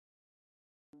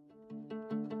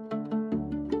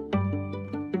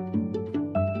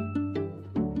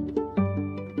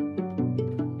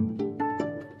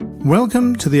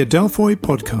Welcome to the Adelphoi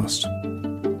Podcast.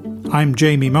 I'm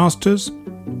Jamie Masters,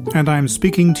 and I'm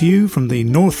speaking to you from the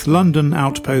North London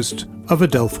outpost of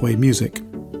Adelphoi Music.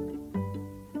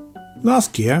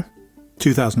 Last year,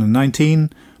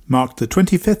 2019, marked the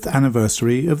 25th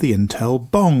anniversary of the Intel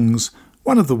bongs,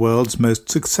 one of the world's most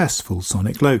successful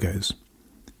sonic logos.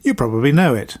 You probably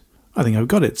know it. I think I've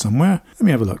got it somewhere. Let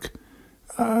me have a look.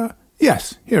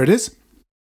 Yes, here it is.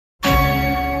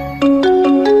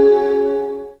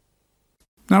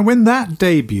 Now, when that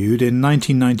debuted in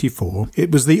 1994,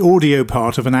 it was the audio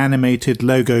part of an animated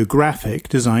logo graphic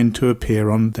designed to appear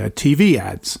on their TV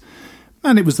ads.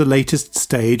 And it was the latest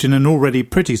stage in an already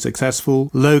pretty successful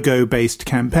logo-based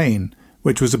campaign,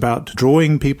 which was about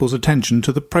drawing people's attention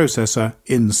to the processor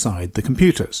inside the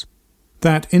computers.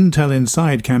 That Intel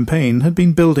Inside campaign had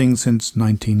been building since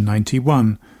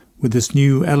 1991, with this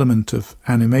new element of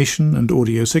animation and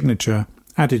audio signature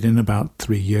added in about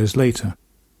 3 years later.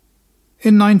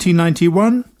 In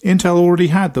 1991, Intel already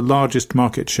had the largest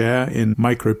market share in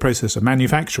microprocessor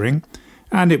manufacturing,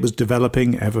 and it was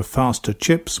developing ever faster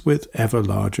chips with ever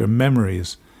larger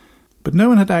memories. But no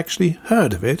one had actually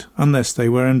heard of it unless they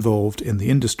were involved in the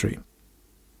industry.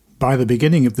 By the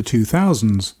beginning of the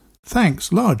 2000s,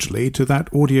 thanks largely to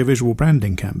that audiovisual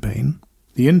branding campaign,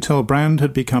 the Intel brand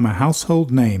had become a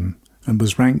household name and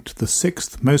was ranked the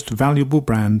 6th most valuable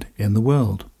brand in the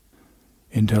world.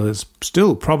 Intel is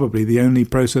still probably the only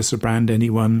processor brand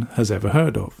anyone has ever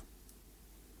heard of.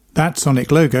 That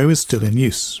sonic logo is still in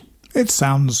use. It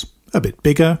sounds a bit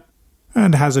bigger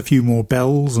and has a few more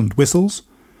bells and whistles,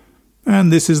 and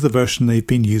this is the version they've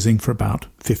been using for about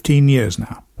 15 years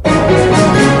now.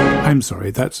 I'm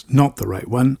sorry, that's not the right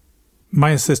one. My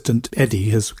assistant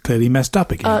Eddie has clearly messed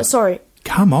up again. Sorry.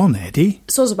 Come on, Eddie.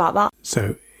 Sorry about that.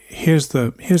 So here's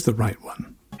the right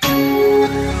one.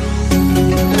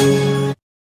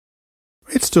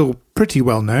 It's still pretty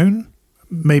well known,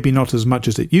 maybe not as much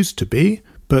as it used to be,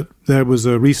 but there was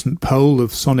a recent poll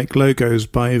of sonic logos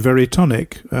by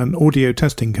Veritonic, an audio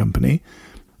testing company,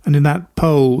 and in that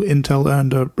poll Intel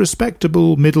earned a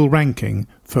respectable middle ranking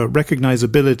for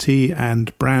recognisability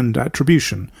and brand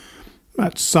attribution.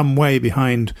 That's some way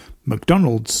behind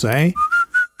McDonald's, say,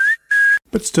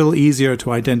 but still easier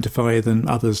to identify than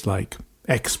others like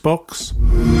Xbox,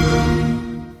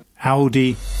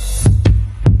 Audi,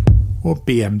 or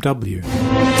BMW.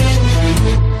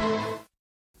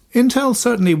 Intel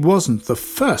certainly wasn't the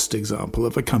first example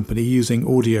of a company using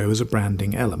audio as a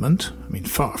branding element. I mean,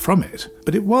 far from it.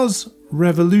 But it was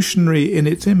revolutionary in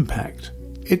its impact.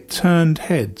 It turned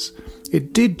heads.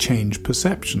 It did change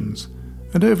perceptions.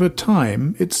 And over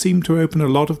time, it seemed to open a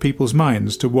lot of people's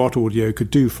minds to what audio could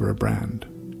do for a brand.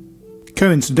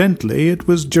 Coincidentally, it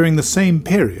was during the same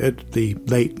period, the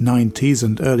late 90s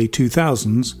and early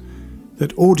 2000s,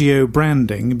 that audio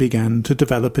branding began to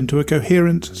develop into a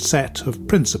coherent set of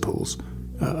principles,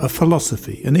 a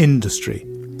philosophy, an industry.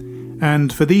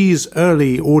 And for these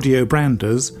early audio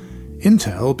branders,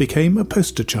 Intel became a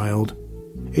poster child.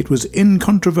 It was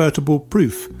incontrovertible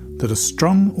proof that a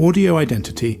strong audio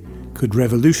identity could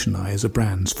revolutionize a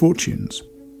brand's fortunes.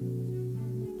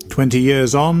 20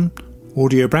 years on,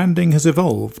 audio branding has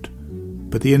evolved,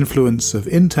 but the influence of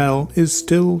Intel is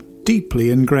still deeply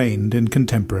ingrained in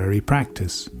contemporary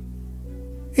practice.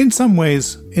 In some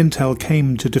ways, Intel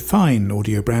came to define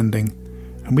audio branding,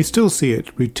 and we still see it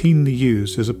routinely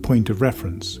used as a point of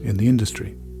reference in the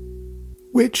industry.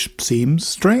 Which seems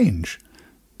strange,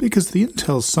 because the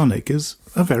Intel Sonic is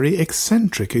a very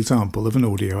eccentric example of an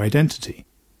audio identity.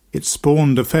 It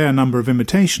spawned a fair number of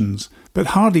imitations, but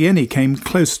hardly any came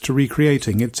close to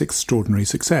recreating its extraordinary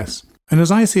success. And as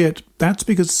I see it, that's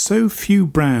because so few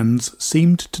brands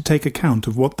seemed to take account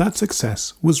of what that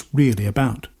success was really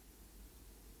about.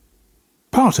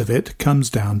 Part of it comes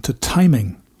down to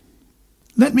timing.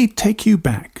 Let me take you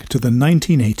back to the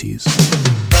 1980s.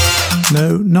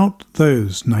 No, not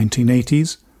those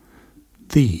 1980s.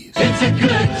 These. It's a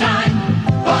good time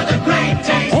for the great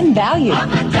taste And value. of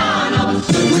McDonald's.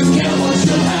 With Kellogg's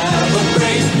you'll have a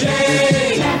great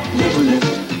day. That little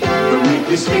lift will make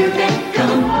the spirit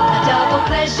come. Double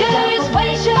pleasure is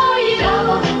waiting for you.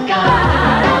 Double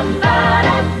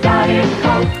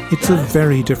It's a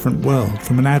very different world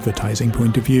from an advertising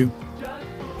point of view.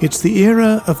 It's the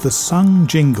era of the sung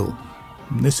jingle.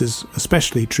 This is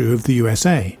especially true of the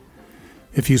USA.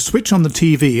 If you switch on the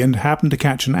TV and happen to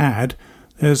catch an ad,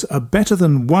 there's a better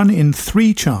than 1 in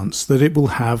 3 chance that it will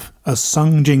have a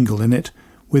sung jingle in it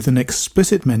with an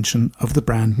explicit mention of the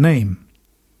brand name.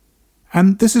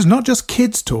 And this is not just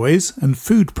kids' toys and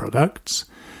food products.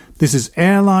 This is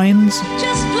airlines,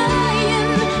 Just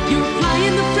flying, you're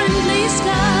flying the friendly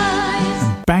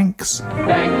skies. banks,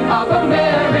 Bank of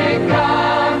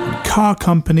America. car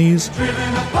companies,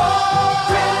 Drilling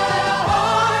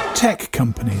apart. tech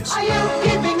companies. Are you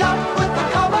giving up with the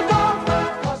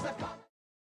Commodore? Was the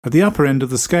At the upper end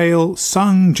of the scale,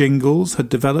 sung jingles had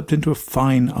developed into a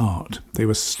fine art. They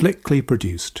were slickly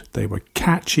produced, they were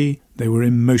catchy, they were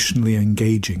emotionally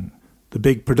engaging. The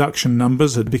big production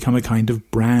numbers had become a kind of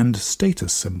brand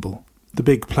status symbol. The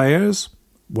big players,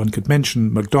 one could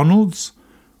mention McDonald's,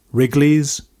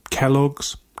 Wrigley's,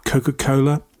 Kellogg's,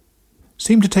 Coca-Cola,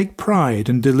 seemed to take pride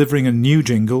in delivering a new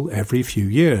jingle every few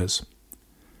years.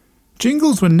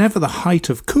 Jingles were never the height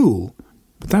of cool,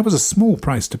 but that was a small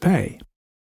price to pay.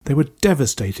 They were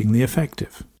devastatingly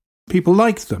effective. People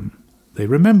liked them, they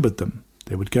remembered them,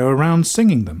 they would go around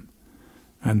singing them.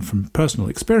 And from personal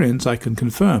experience I can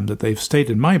confirm that they've stayed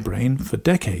in my brain for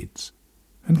decades,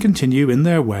 and continue in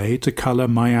their way to colour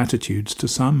my attitudes to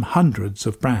some hundreds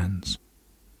of brands.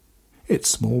 It's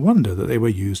small wonder that they were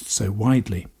used so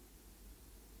widely.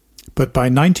 But by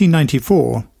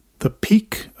 1994, the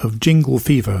peak of jingle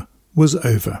fever was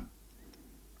over.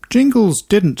 Jingles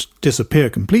didn't disappear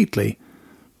completely,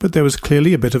 but there was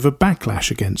clearly a bit of a backlash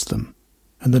against them,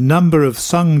 and the number of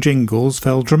sung jingles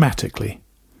fell dramatically.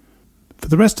 For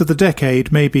the rest of the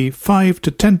decade, maybe 5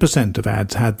 to 10% of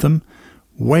ads had them,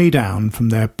 way down from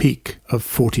their peak of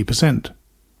 40%.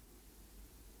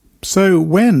 So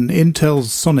when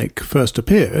Intel's Sonic first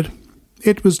appeared,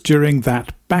 it was during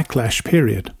that backlash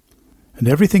period, and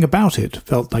everything about it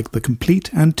felt like the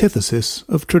complete antithesis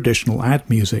of traditional ad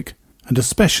music, and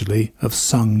especially of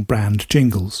sung brand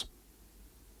jingles.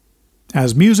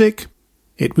 As music,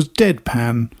 it was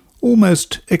deadpan,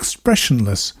 almost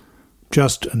expressionless,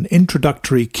 just an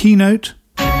introductory keynote,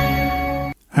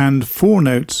 and 4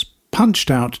 notes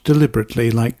punched out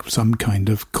deliberately like some kind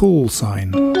of call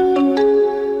sign.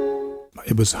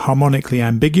 It was harmonically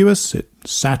ambiguous, it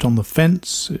sat on the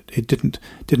fence, it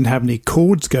didn't have any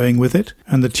chords going with it,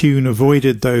 and the tune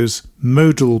avoided those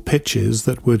modal pitches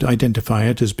that would identify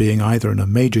it as being either in a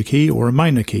major key or a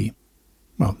minor key.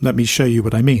 Well, let me show you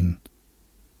what I mean.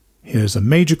 Here's a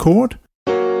major chord,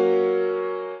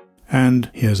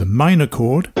 and here's a minor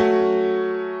chord,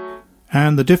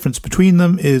 and the difference between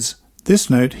them is this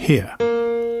note here.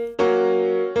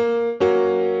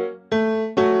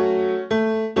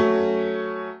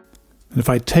 And if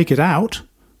I take it out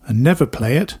and never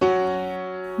play it,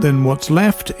 then what's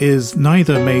left is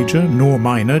neither major nor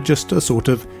minor, just a sort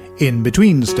of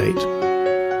in-between state.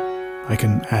 I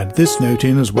can add this note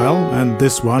in as well, and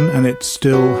this one, and it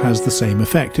still has the same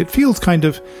effect. It feels kind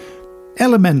of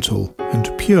elemental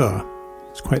and pure.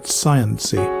 It's quite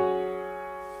sciencey.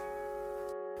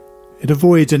 It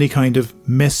avoids any kind of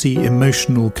messy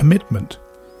emotional commitment.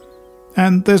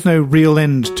 And there's no real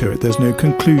end to it, there's no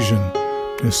conclusion,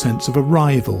 no sense of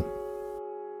arrival.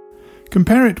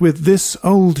 Compare it with this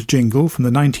old jingle from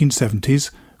the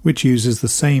 1970s, which uses the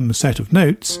same set of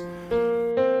notes.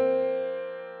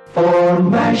 For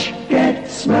mash, get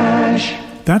smash.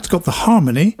 That's got the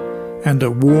harmony and a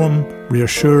warm,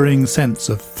 reassuring sense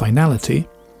of finality,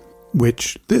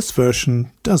 which this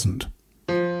version doesn't.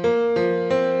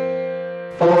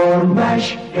 For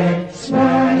mash, get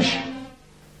smash.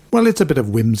 Well, it's a bit of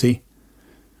whimsy.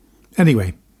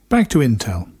 Anyway, back to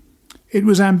Intel. It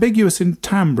was ambiguous in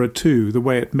timbre too, the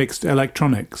way it mixed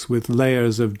electronics with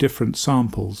layers of different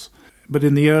samples. But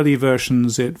in the early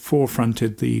versions it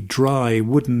forefronted the dry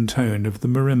wooden tone of the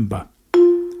marimba.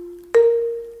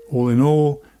 All in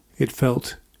all, it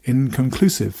felt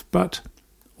inconclusive, but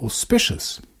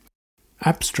auspicious,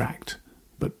 abstract,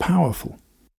 but powerful.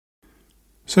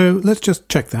 So let's just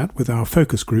check that with our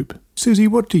focus group. Susie,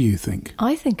 what do you think?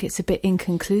 I think it's a bit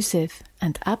inconclusive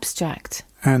and abstract.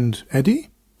 And Eddie?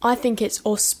 I think it's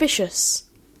auspicious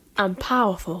and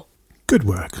powerful. Good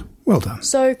work. Well done.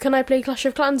 So, can I play Clash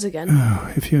of Clans again?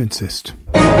 Oh, if you insist.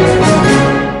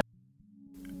 And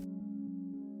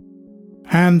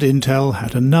Intel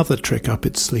had another trick up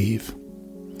its sleeve.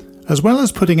 As well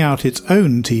as putting out its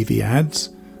own TV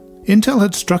ads, Intel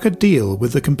had struck a deal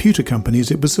with the computer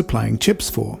companies it was supplying chips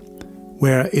for,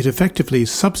 where it effectively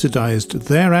subsidized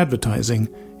their advertising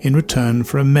in return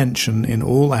for a mention in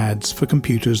all ads for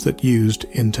computers that used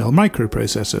Intel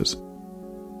microprocessors.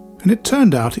 And it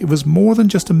turned out it was more than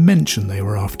just a mention they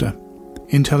were after.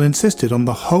 Intel insisted on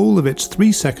the whole of its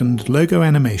 3-second logo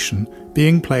animation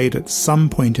being played at some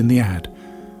point in the ad,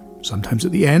 sometimes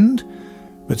at the end,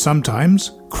 but sometimes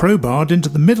crowbarred into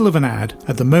the middle of an ad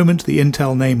at the moment the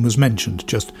Intel name was mentioned,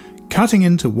 just cutting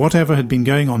into whatever had been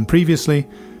going on previously,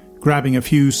 grabbing a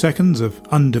few seconds of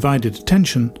undivided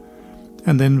attention,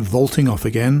 and then vaulting off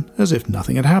again as if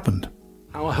nothing had happened.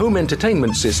 Our home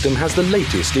entertainment system has the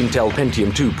latest Intel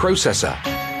Pentium 2 processor.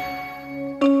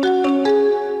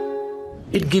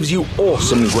 It gives you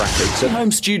awesome graphics. The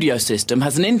home studio system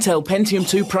has an Intel Pentium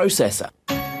 2 processor.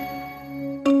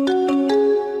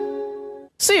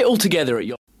 See it all together at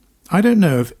your... I don't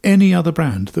know of any other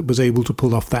brand that was able to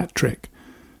pull off that trick,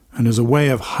 and as a way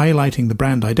of highlighting the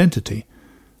brand identity,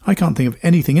 I can't think of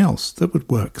anything else that would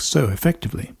work so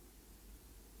effectively.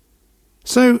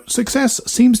 So, success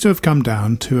seems to have come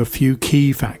down to a few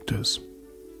key factors.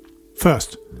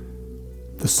 First,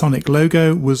 the Sonic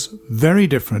logo was very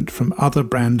different from other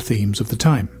brand themes of the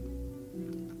time.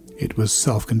 It was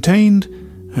self-contained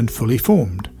and fully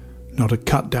formed, not a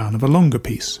cut-down of a longer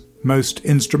piece. Most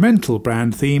instrumental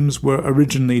brand themes were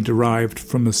originally derived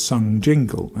from a sung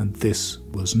jingle, and this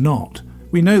was not.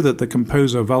 We know that the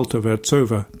composer Walter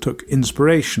Werzowa took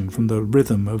inspiration from the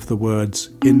rhythm of the words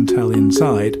Intel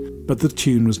Inside, but the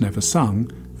tune was never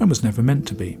sung and was never meant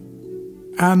to be.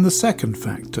 And the second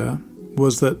factor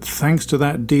was that thanks to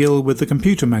that deal with the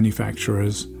computer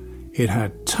manufacturers, it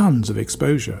had tons of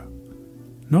exposure.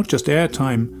 Not just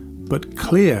airtime, but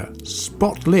clear,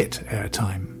 spotlit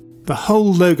airtime. The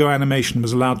whole logo animation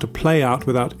was allowed to play out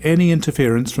without any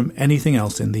interference from anything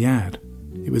else in the ad.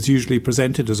 It was usually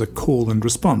presented as a call and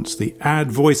response. The ad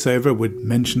voiceover would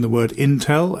mention the word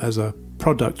Intel as a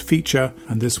product feature,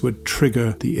 and this would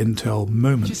trigger the Intel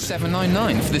moment. Just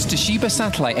 $799 for this Toshiba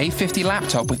Satellite A50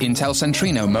 laptop with Intel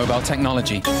Centrino mobile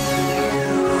technology.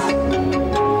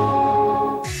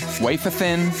 Wafer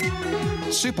thin,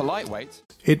 super lightweight.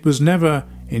 It was never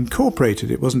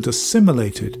incorporated, it wasn't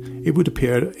assimilated. It would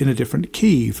appear in a different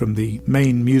key from the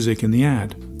main music in the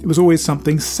ad. It was always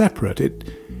something separate.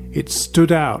 It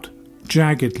stood out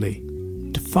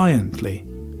jaggedly, defiantly,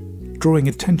 drawing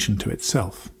attention to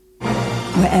itself.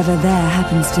 Wherever there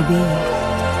happens to be.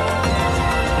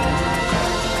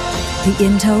 The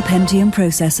Intel Pentium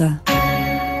processor.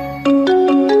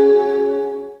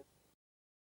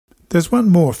 There's one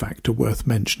more factor worth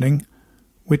mentioning,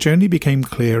 which only became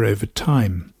clear over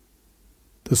time.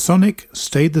 The Sonic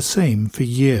stayed the same for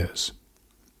years.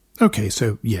 Okay,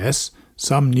 so yes,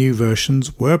 some new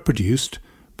versions were produced,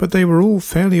 but they were all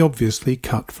fairly obviously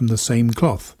cut from the same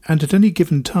cloth, and at any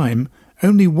given time,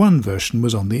 only one version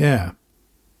was on the air.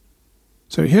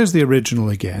 So here's the original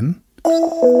again.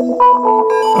 Oh,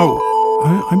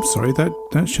 I'm sorry,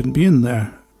 that shouldn't be in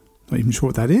there. Not even sure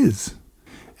what that is.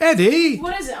 Eddie!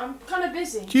 What is it? I'm kind of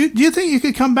busy. Do you think you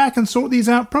could come back and sort these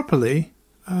out properly?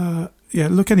 Yeah,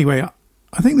 look, anyway,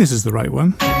 I think this is the right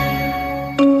one.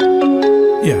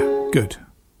 Yeah, good.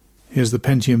 Here's the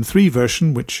Pentium 3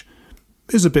 version, which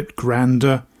is a bit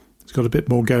grander. It's got a bit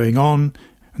more going on,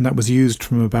 and that was used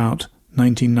from about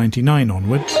 1999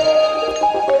 onwards.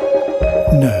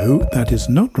 No, that is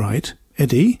not right.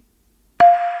 Eddie?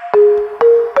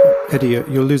 Eddie,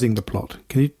 you're losing the plot.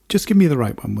 Can you just give me the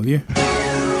right one, will you?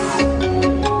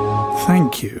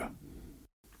 Thank you.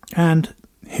 And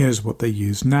here's what they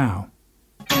use now.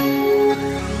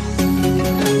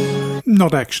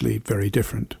 Not actually very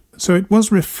different. So it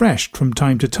was refreshed from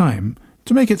time to time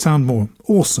to make it sound more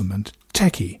awesome and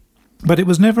techy. But it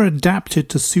was never adapted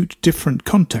to suit different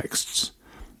contexts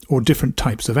or different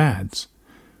types of ads,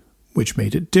 which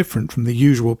made it different from the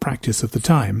usual practice of the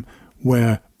time,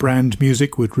 where brand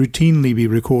music would routinely be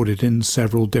recorded in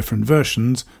several different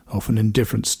versions, often in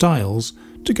different styles,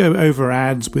 to go over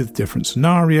ads with different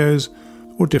scenarios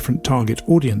or different target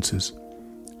audiences.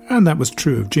 And that was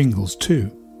true of jingles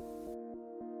too.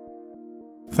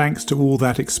 Thanks to all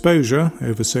that exposure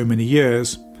over so many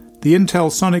years, the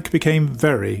Intel Sonic became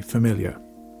very familiar.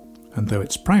 And though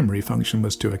its primary function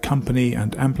was to accompany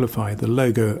and amplify the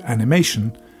logo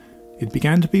animation, it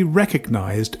began to be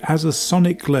recognised as a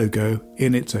Sonic logo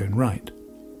in its own right.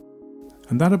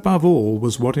 And that above all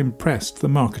was what impressed the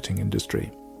marketing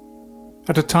industry.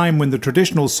 At a time when the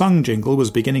traditional sung jingle was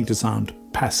beginning to sound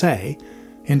passé,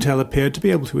 Intel appeared to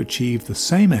be able to achieve the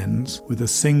same ends with a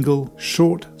single,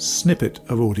 short snippet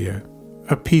of audio.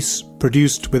 A piece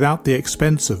produced without the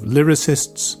expense of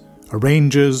lyricists,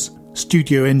 arrangers,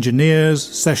 studio engineers,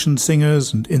 session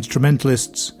singers and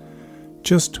instrumentalists.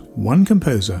 Just one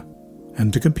composer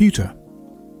and a computer.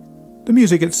 The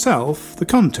music itself, the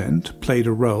content, played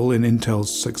a role in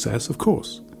Intel's success, of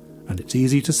course. And it's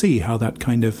easy to see how that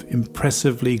kind of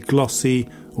impressively glossy,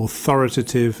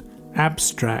 authoritative,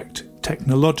 abstract,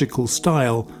 technological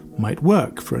style might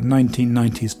work for a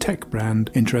 1990s tech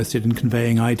brand interested in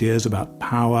conveying ideas about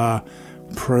power,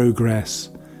 progress,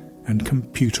 and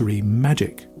computery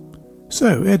magic.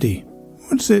 So, Eddie,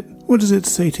 what does it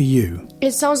say to you?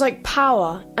 It sounds like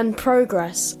power and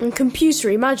progress and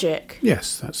computery magic.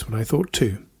 Yes, that's what I thought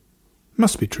too.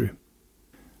 Must be true.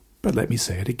 But let me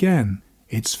say it again.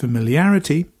 Its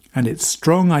familiarity and its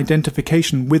strong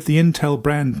identification with the Intel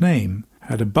brand name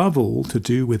had above all to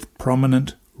do with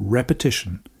prominent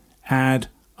repetition, ad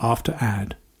after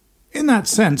ad. In that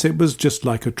sense, it was just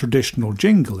like a traditional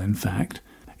jingle, in fact,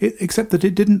 except that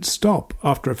it didn't stop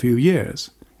after a few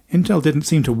years. Intel didn't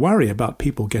seem to worry about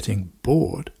people getting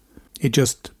bored. It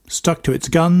just stuck to its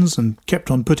guns and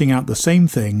kept on putting out the same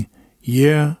thing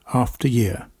year after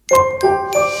year.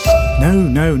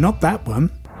 No, not that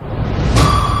one.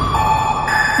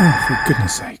 Oh, for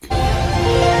goodness sake.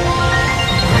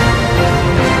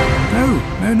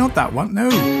 No, not that one, no.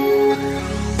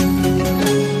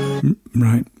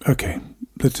 Right, okay,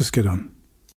 let's just get on.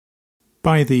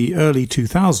 By the early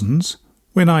 2000s,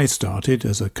 when I started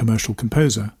as a commercial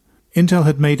composer, Intel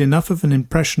had made enough of an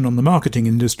impression on the marketing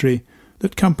industry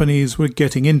that companies were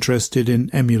getting interested in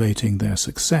emulating their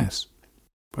success.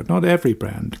 But not every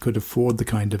brand could afford the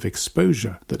kind of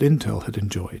exposure that Intel had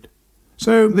enjoyed.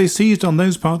 So they seized on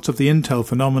those parts of the Intel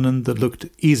phenomenon that looked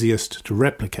easiest to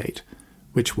replicate,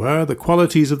 which were the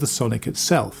qualities of the sonic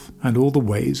itself and all the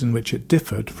ways in which it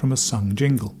differed from a sung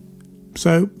jingle.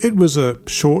 So it was a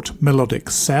short melodic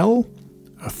cell,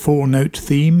 a 4-note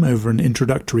theme over an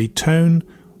introductory tone,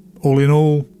 all in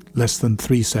all less than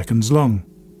 3 seconds long.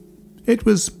 It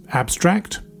was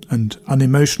abstract and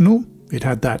unemotional. It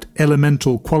had that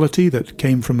elemental quality that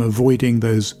came from avoiding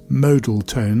those modal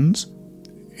tones.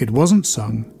 It wasn't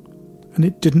sung, and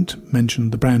it didn't mention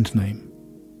the brand name.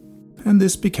 And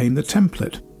this became the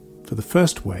template for the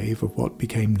first wave of what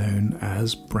became known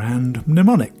as brand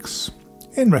mnemonics,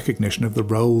 in recognition of the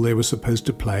role they were supposed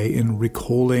to play in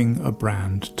recalling a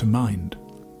brand to mind.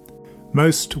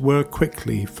 Most were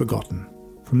quickly forgotten.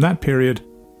 From that period,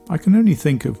 I can only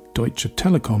think of Deutsche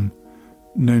Telekom,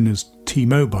 known as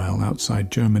T-Mobile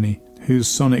outside Germany, whose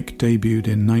sonic debuted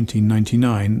in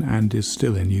 1999 and is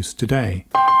still in use today.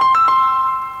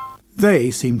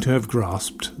 They seem to have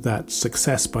grasped that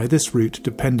success by this route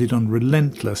depended on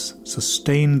relentless,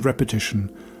 sustained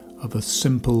repetition of a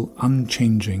simple,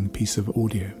 unchanging piece of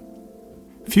audio.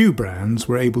 Few brands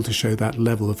were able to show that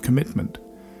level of commitment,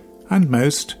 and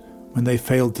most, when they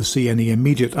failed to see any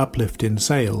immediate uplift in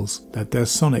sales, let their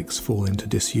sonics fall into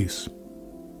disuse.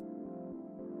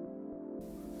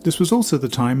 This was also the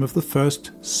time of the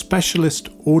first specialist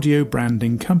audio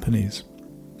branding companies,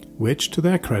 which, to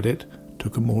their credit,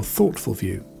 took a more thoughtful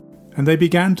view, and they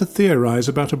began to theorize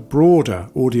about a broader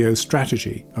audio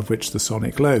strategy of which the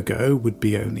sonic logo would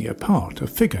be only a part, a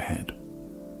figurehead.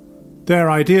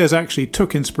 Their ideas actually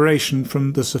took inspiration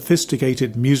from the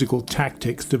sophisticated musical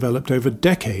tactics developed over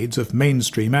decades of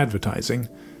mainstream advertising,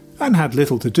 and had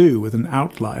little to do with an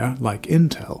outlier like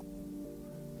Intel.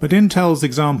 But Intel's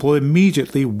example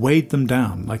immediately weighed them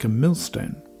down like a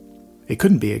millstone. It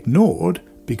couldn't be ignored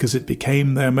because it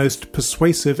became their most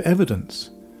persuasive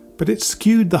evidence, but it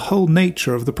skewed the whole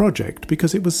nature of the project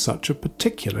because it was such a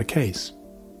particular case.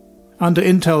 Under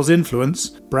Intel's influence,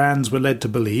 brands were led to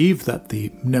believe that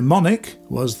the mnemonic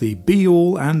was the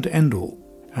be-all and end-all,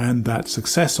 and that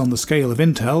success on the scale of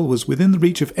Intel was within the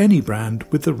reach of any brand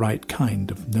with the right kind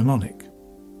of mnemonic.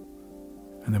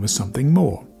 And there was something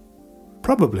more.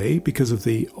 Probably because of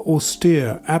the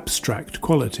austere, abstract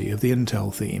quality of the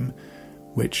Intel theme,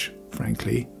 which,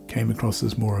 frankly, came across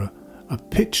as more a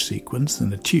pitch sequence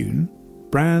than a tune,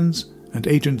 brands and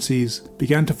agencies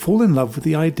began to fall in love with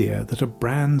the idea that a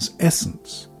brand's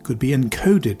essence could be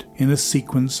encoded in a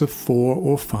sequence of 4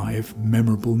 or 5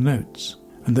 memorable notes,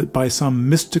 and that by some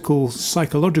mystical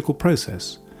psychological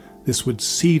process, this would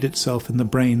seed itself in the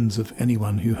brains of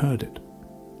anyone who heard it.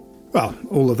 Well,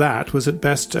 all of that was at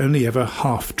best only ever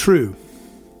half true,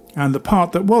 and the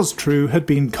part that was true had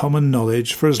been common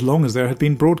knowledge for as long as there had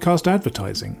been broadcast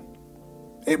advertising.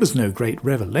 It was no great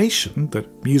revelation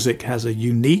that music has a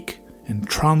unique,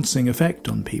 entrancing effect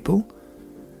on people.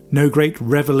 No great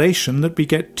revelation that we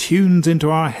get tunes into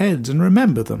our heads and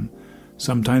remember them,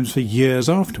 sometimes for years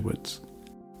afterwards.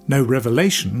 No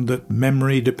revelation that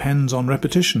memory depends on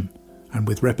repetition, and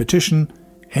with repetition,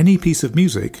 any piece of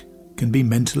music can be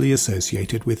mentally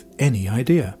associated with any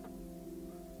idea.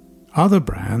 Other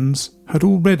brands had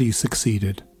already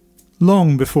succeeded,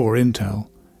 long before Intel,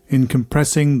 in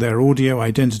compressing their audio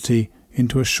identity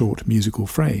into a short musical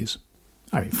phrase.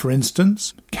 For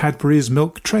instance, Cadbury's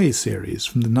Milk Tray series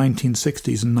from the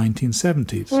 1960s and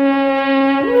 1970s.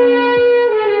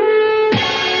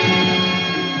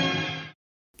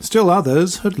 Still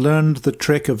others had learned the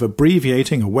trick of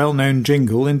abbreviating a well-known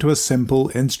jingle into a simple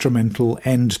instrumental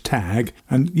end tag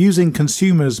and using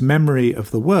consumers' memory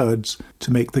of the words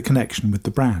to make the connection with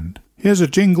the brand. Here's a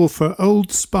jingle for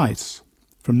Old Spice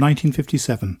from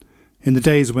 1957. in the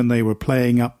days when they were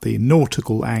playing up the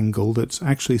nautical angle that's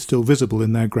actually still visible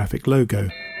in their graphic logo.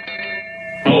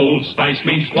 Old Spice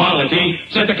means quality,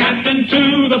 said the captain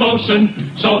to the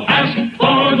boatswain. So ask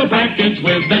for the package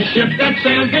with the ship that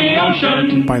sails the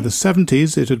ocean. By the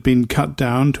 70s, it had been cut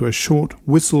down to a short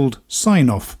whistled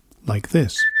sign-off like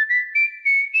this.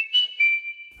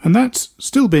 And that's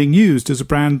still being used as a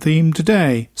brand theme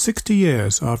today, 60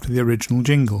 years after the original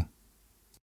jingle.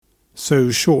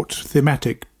 So short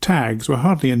thematic tags were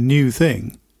hardly a new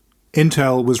thing.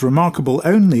 Intel was remarkable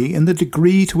only in the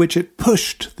degree to which it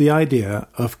pushed the idea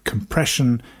of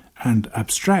compression and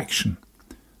abstraction,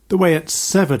 the way it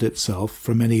severed itself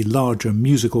from any larger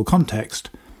musical context,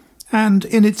 and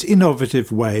in its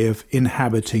innovative way of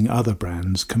inhabiting other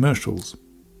brands' commercials.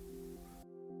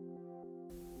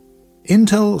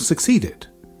 Intel succeeded,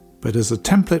 but as a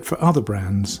template for other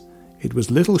brands, it was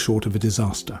little short of a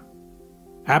disaster.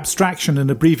 Abstraction and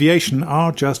abbreviation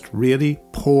are just really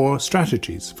poor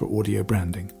strategies for audio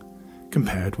branding,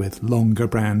 compared with longer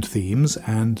brand themes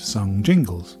and sung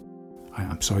jingles. I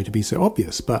am sorry to be so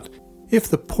obvious, but if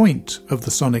the point of the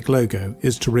Sonic logo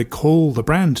is to recall the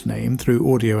brand name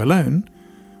through audio alone,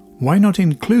 why not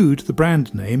include the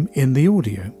brand name in the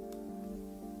audio?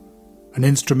 An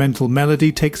instrumental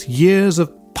melody takes years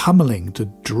of pummeling to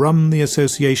drum the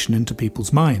association into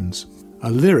people's minds. A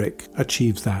lyric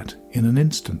achieves that in an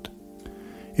instant.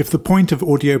 If the point of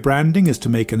audio branding is to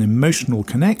make an emotional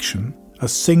connection, a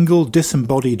single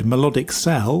disembodied melodic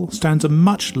cell stands a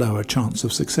much lower chance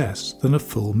of success than a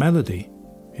full melody.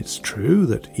 It's true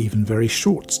that even very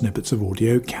short snippets of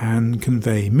audio can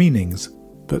convey meanings,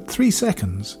 but 3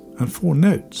 seconds and 4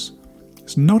 notes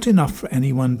is not enough for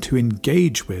anyone to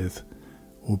engage with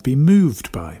or be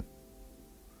moved by.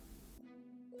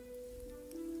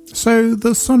 So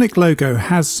the Sonic logo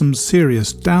has some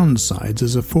serious downsides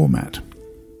as a format.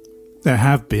 There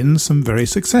have been some very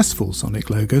successful Sonic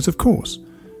logos, of course,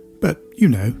 but,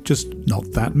 just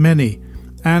not that many,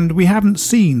 and we haven't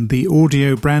seen the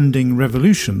audio branding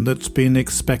revolution that's been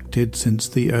expected since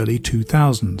the early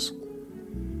 2000s.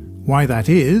 Why that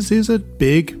is a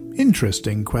big,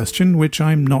 interesting question which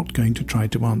I'm not going to try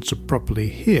to answer properly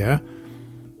here,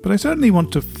 but I certainly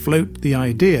want to float the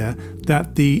idea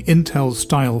that the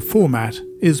Intel-style format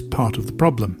is part of the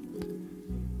problem.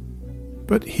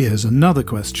 But here's another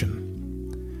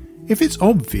question. If it's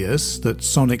obvious that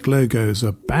Sonic logos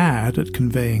are bad at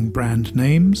conveying brand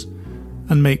names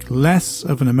and make less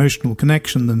of an emotional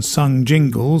connection than sung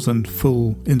jingles and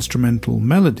full instrumental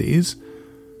melodies,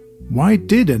 why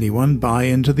did anyone buy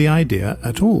into the idea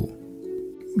at all?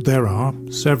 There are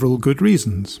several good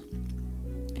reasons.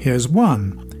 Here's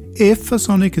one. If a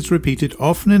Sonic is repeated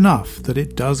often enough that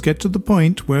it does get to the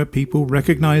point where people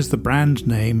recognise the brand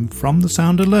name from the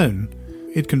sound alone,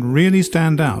 it can really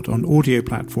stand out on audio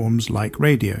platforms like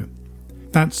radio.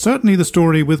 That's certainly the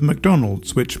story with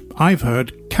McDonald's, which I've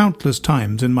heard countless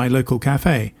times in my local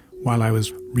cafe while I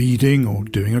was reading or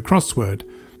doing a crossword.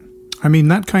 I mean,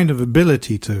 that kind of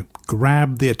ability to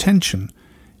grab the attention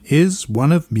is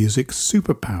one of music's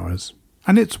superpowers,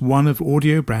 and it's one of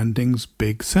audio branding's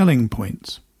big selling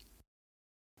points.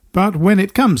 But when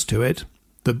it comes to it,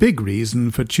 the big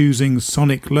reason for choosing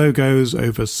Sonic logos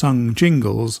over sung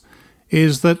jingles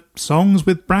is that songs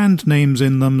with brand names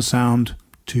in them sound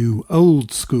too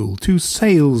old school, too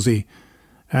salesy,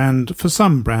 and for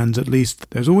some brands at least,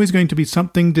 there's always going to be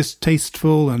something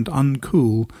distasteful and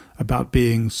uncool about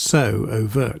being so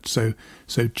overt, so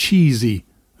cheesy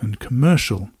and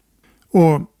commercial.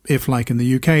 Or, if like in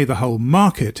the UK the whole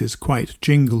market is quite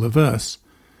jingle-averse,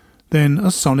 then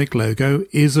a Sonic logo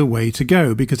is a way to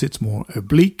go because it's more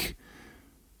oblique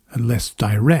and less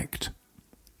direct.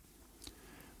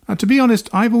 Now, to be honest,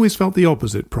 I've always felt the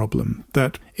opposite problem,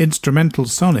 that instrumental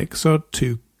Sonics are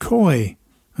too coy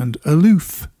and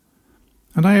aloof.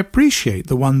 And I appreciate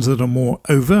the ones that are more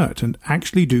overt and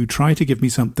actually do try to give me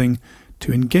something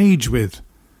to engage with.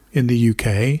 In the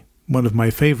UK, one of my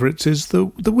favourites is the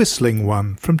whistling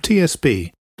one from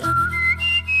TSB.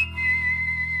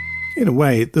 In a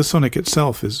way, the Sonic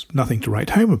itself is nothing to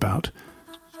write home about,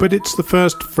 but it's the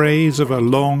first phrase of a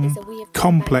long,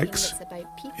 complex,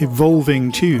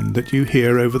 evolving tune that you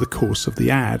hear over the course of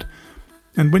the ad.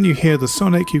 And when you hear the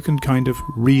Sonic, you can kind of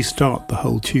restart the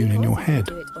whole tune in your head.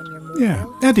 Yeah,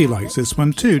 Eddie likes this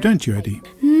one too, don't you, Eddie?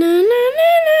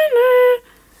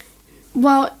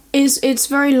 Well, it's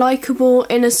very likeable,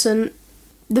 innocent.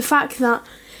 The fact that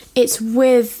it's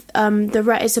with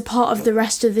it's a part of the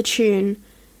rest of the tune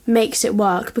makes it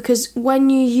work, because when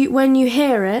you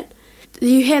hear it,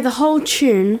 you hear the whole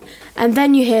tune and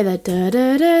then you hear the da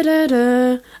da da da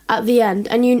da at the end,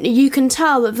 and you can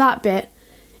tell that bit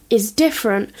is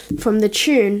different from the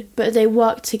tune, but they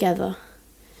work together.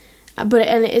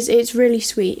 It's really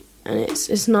sweet, and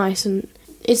it's nice, and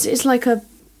it's like a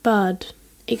bird,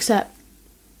 except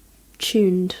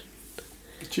tuned.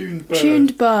 Tuned bird.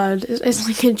 Tuned bird. It's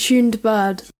like a tuned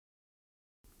bird.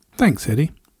 Thanks,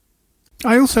 Eddie.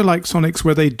 I also like sonics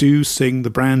where they do sing the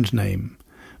brand name.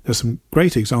 There's some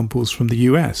great examples from the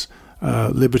US.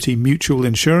 Liberty Mutual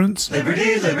Insurance.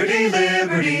 Liberty, liberty,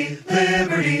 liberty,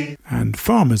 liberty. And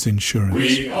Farmers Insurance.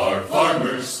 We are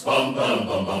farmers. Bum, bum,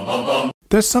 bum, bum, bum, bum.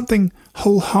 There's something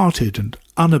wholehearted and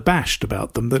unabashed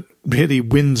about them that really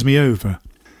wins me over.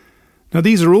 Now,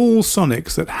 these are all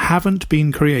sonics that haven't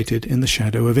been created in the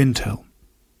shadow of Intel.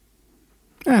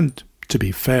 And, to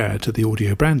be fair to the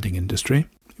audio branding industry,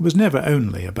 it was never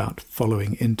only about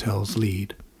following Intel's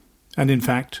lead. And in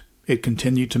fact, it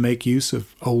continued to make use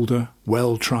of older,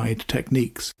 well-tried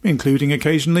techniques, including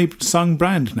occasionally sung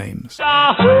brand names.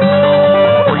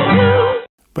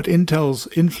 But Intel's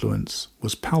influence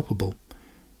was palpable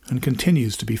and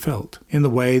continues to be felt in the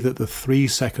way that the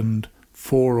 3-second,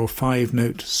 4 or 5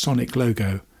 note sonic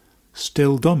logo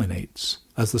still dominates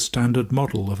as the standard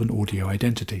model of an audio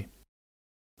identity.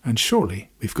 And surely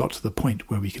we've got to the point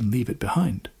where we can leave it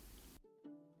behind.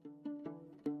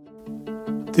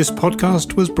 This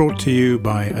podcast was brought to you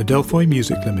by Adelphoi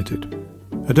Music Limited.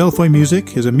 Adelphoi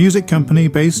Music is a music company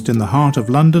based in the heart of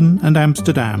London and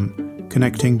Amsterdam,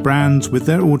 connecting brands with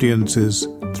their audiences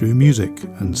through music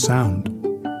and sound.